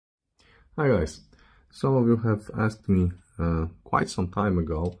Hi guys, some of you have asked me quite some time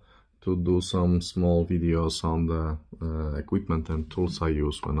ago to do some small videos on the equipment and tools I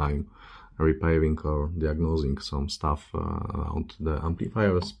use when I'm repairing or diagnosing some stuff around the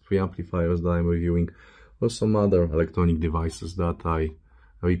amplifiers, preamplifiers that I'm reviewing, or some other electronic devices that I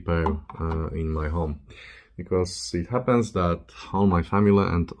repair in my home. Because it happens that all my family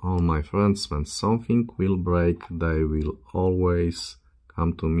and all my friends, when something will break, they will always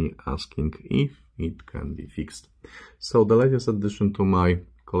come to me asking if it can be fixed. So the latest addition to my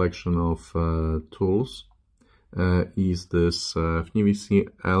collection of tools is this Fnirsi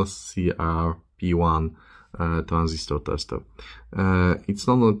LCR-P1 transistor tester. It's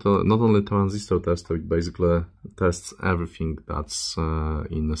not only transistor tester, it basically tests everything that's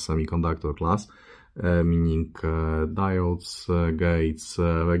in the semiconductor class, meaning diodes, gates,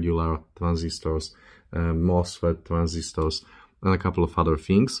 regular transistors, MOSFET transistors, and a couple of other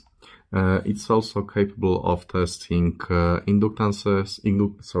things. It's also capable of testing inductances,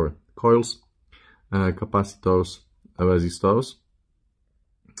 coils, capacitors, resistors,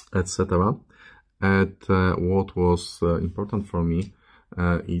 etc. And what was important for me,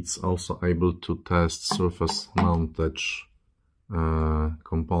 it's also able to test surface mounted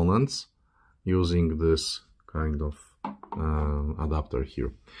components using this kind of adapter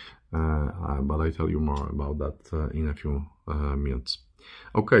here. But I tell you more about that in a few minutes.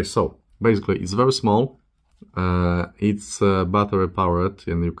 Okay, so basically it's very small. It's battery powered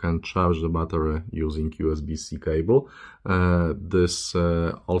and you can charge the battery using USB-C cable. This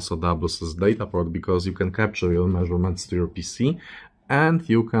also doubles as data port because you can capture your measurements to your PC and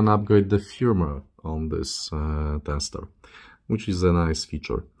you can upgrade the firmware on this tester, which is a nice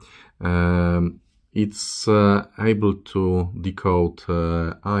feature. It's able to decode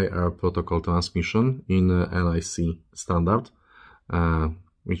IR protocol transmission in NIC standard,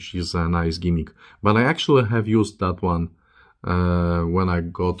 which is a nice gimmick. But I actually have used that one when I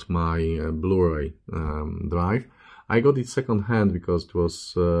got my Blu-ray drive. I got it second hand because it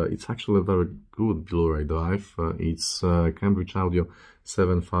was it's actually a very good Blu-ray drive. It's Cambridge Audio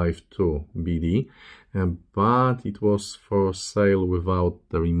 752BD, but it was for sale without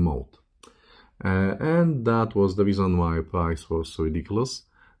the remote. And that was the reason why the price was so ridiculous,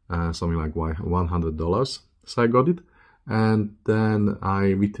 something like $100. So I got it, and then I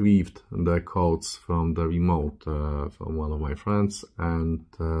retrieved the codes from the remote from one of my friends and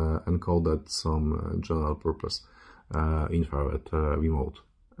encoded some general purpose infrared remote,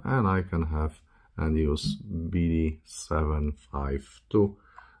 and I can have and use BD752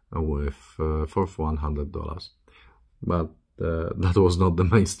 with for $100. But that was not the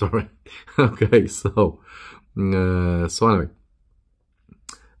main story. Okay, so anyway,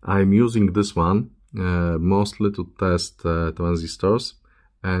 I'm using this one mostly to test transistors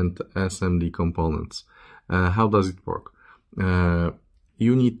and SMD components. How does it work?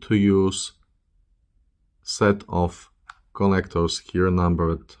 You need to use set of connectors here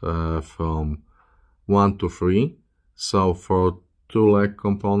numbered from 1 to 3. So for 2-leg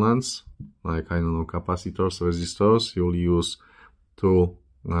components, like, I don't know, capacitors, resistors, you'll use 2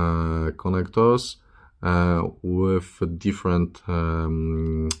 connectors with different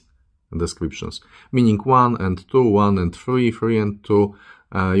descriptions, meaning 1 and 2, 1 and 3, 3 and 2.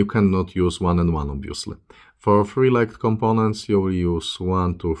 You cannot use 1 and 1, obviously. For 3-legged components, you will use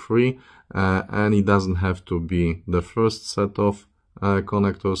 1, 2, 3, and it doesn't have to be the first set of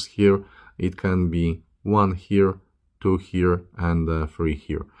connectors here. It can be 1 here, 2 here, and 3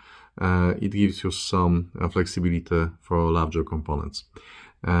 here. It gives you some flexibility for larger components.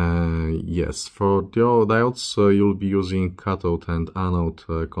 Yes, for the diodes, you'll be using cathode and anode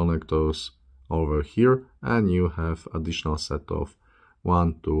connectors over here, and you have additional set of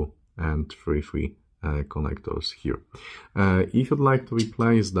 1, 2, and 3 connectors here. If you'd like to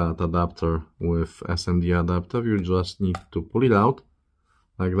replace that adapter with SMD adapter, you just need to pull it out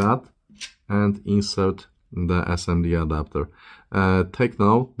like that and insert the SMD adapter. Take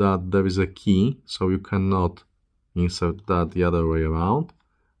note that there is a key, so you cannot insert that the other way around,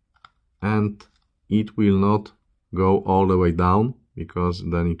 and it will not go all the way down because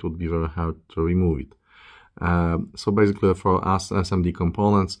then it would be very hard to remove it. So basically for us SMD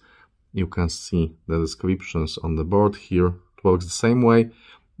components, you can see the descriptions on the board here. It works the same way,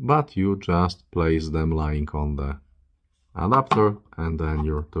 but you just place them lying on the adapter and then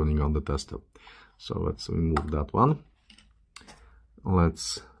you're turning on the tester. So let's remove that one.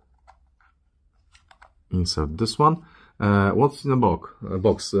 Let's insert this one. What's in the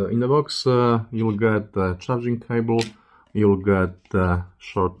box? In the box you'll get the charging cable, you'll get the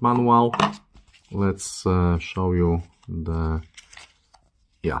short manual. Let's show you the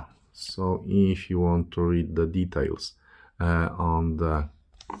So if you want to read the details on the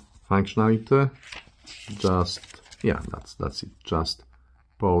functionality, just, yeah, that's it. Just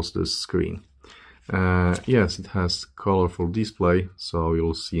pause this screen. Yes, it has colorful display, so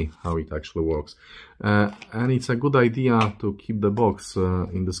you'll see how it actually works. And it's a good idea to keep the box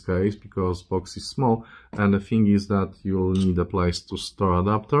in this case, because box is small, and the thing is that you'll need a place to store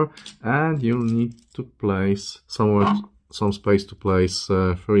adapter, and you'll need to place some space to place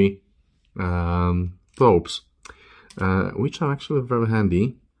 3 probes, which are actually very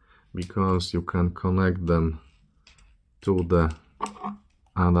handy, because you can connect them to the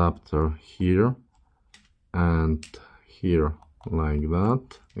adapter here and here, like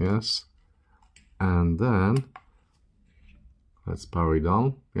that. Yes, and then let's power it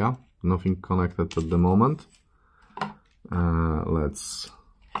down. Yeah, nothing connected at the moment. Let's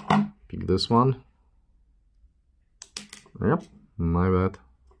pick this one. Yep, my bad.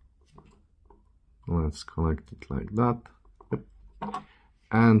 Let's connect it like that. Yep.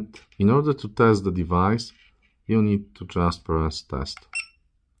 And in order to test the device, you need to just press test.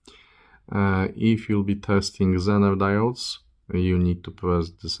 If you'll be testing Zener diodes, you need to press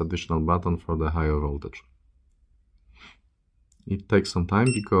this additional button for the higher voltage. It takes some time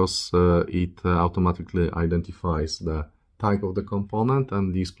because it automatically identifies the type of the component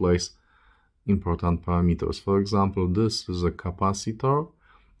and displays important parameters. For example, this is a capacitor.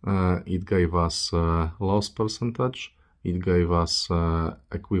 It gave us loss percentage. It gave us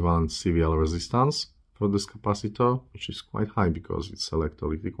equivalent serial resistance for this capacitor, which is quite high because it's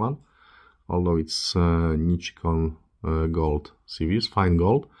electrolytic one, although it's Nichicon gold series, fine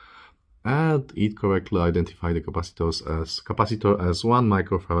gold. And it correctly identified the capacitor as 1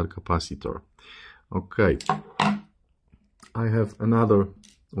 microfarad capacitor. Okay, I have another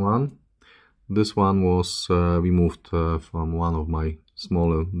one. This one was removed from one of my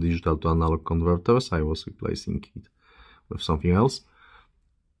smaller digital to analog converters. I was replacing it with something else.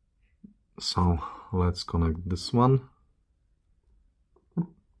 So let's connect this one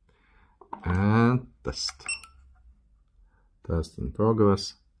and test. Test in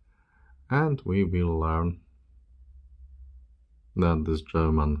progress. And we will learn that this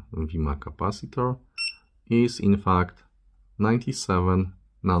German Wima capacitor is in fact 97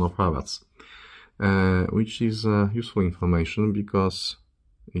 nanofarads, which is useful information because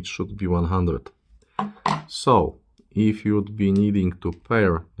it should be 100. So if you would be needing to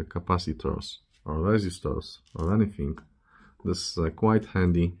pair the capacitors or resistors or anything, this is a quite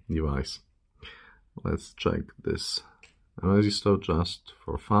handy device. Let's check this resistor just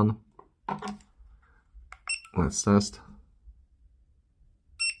for fun. Let's test.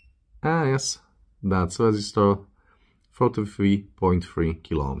 Ah yes, that's resistor 43.3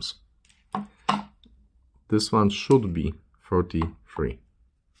 kilo ohms. This one should be 43.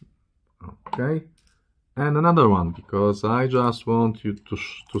 Okay, and another one, because I just want you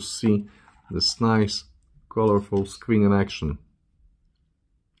to see this nice colorful screen in action.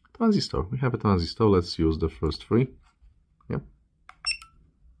 Transistor. We have a transistor. Let's use the first 3. Yep.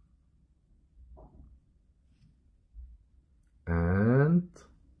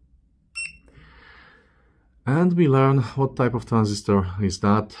 And we learn what type of transistor is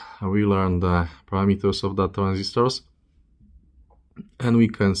that. We learn the parameters of that transistors, and we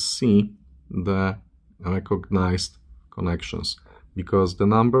can see the recognized connections, because the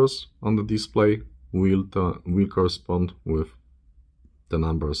numbers on the display will correspond with the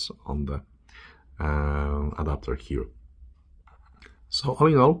numbers on the adapter here. So all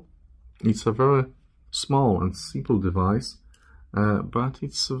in all, it's a very small and simple device, but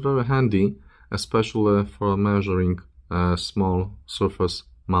it's very handy, especially for measuring small surface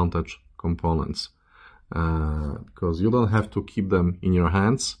mounted components, because you don't have to keep them in your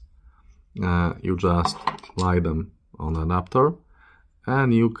hands. You just lie them on an adapter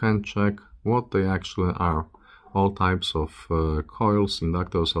and you can check what they actually are. All types of coils,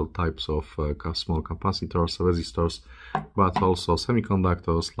 inductors, all types of small capacitors, resistors, but also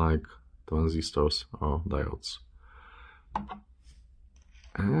semiconductors like transistors or diodes.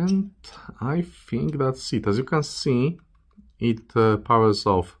 And I think that's it. As you can see, it powers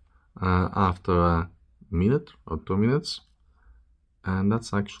off after a minute or 2 minutes, and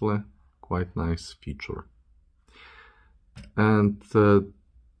that's actually quite nice feature. And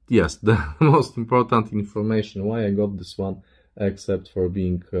yes, the most important information why I got this one, except for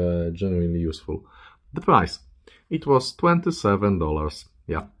being genuinely useful. The price. It was $27.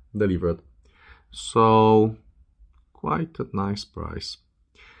 Yeah, delivered. So quite a nice price.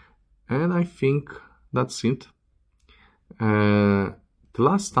 And I think that's it. The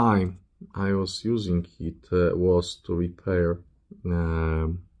last time I was using it was to repair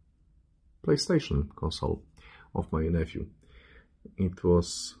PlayStation console of my nephew.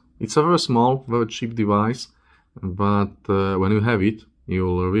 It's a very small, very cheap device, but when you have it,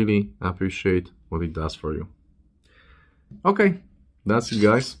 you'll really appreciate what it does for you. Okay, that's it,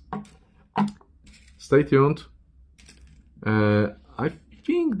 guys. Stay tuned. I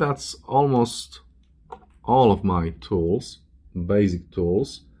think that's almost all of my tools, basic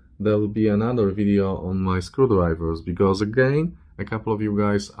tools. There will be another video on my screwdrivers, because again, a couple of you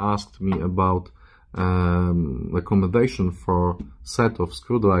guys asked me about recommendation for set of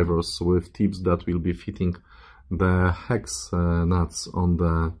screwdrivers with tips that will be fitting the hex nuts on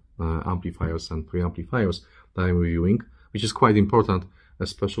the amplifiers and preamplifiers that I'm reviewing, which is quite important,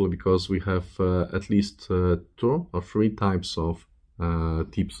 especially because we have at least 2 or 3 types of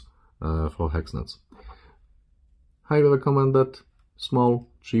tips for hex nuts. Highly recommended, small,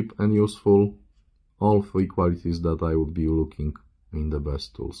 cheap and useful, all 3 qualities that I would be looking in the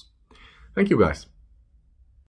best tools. Thank you, guys.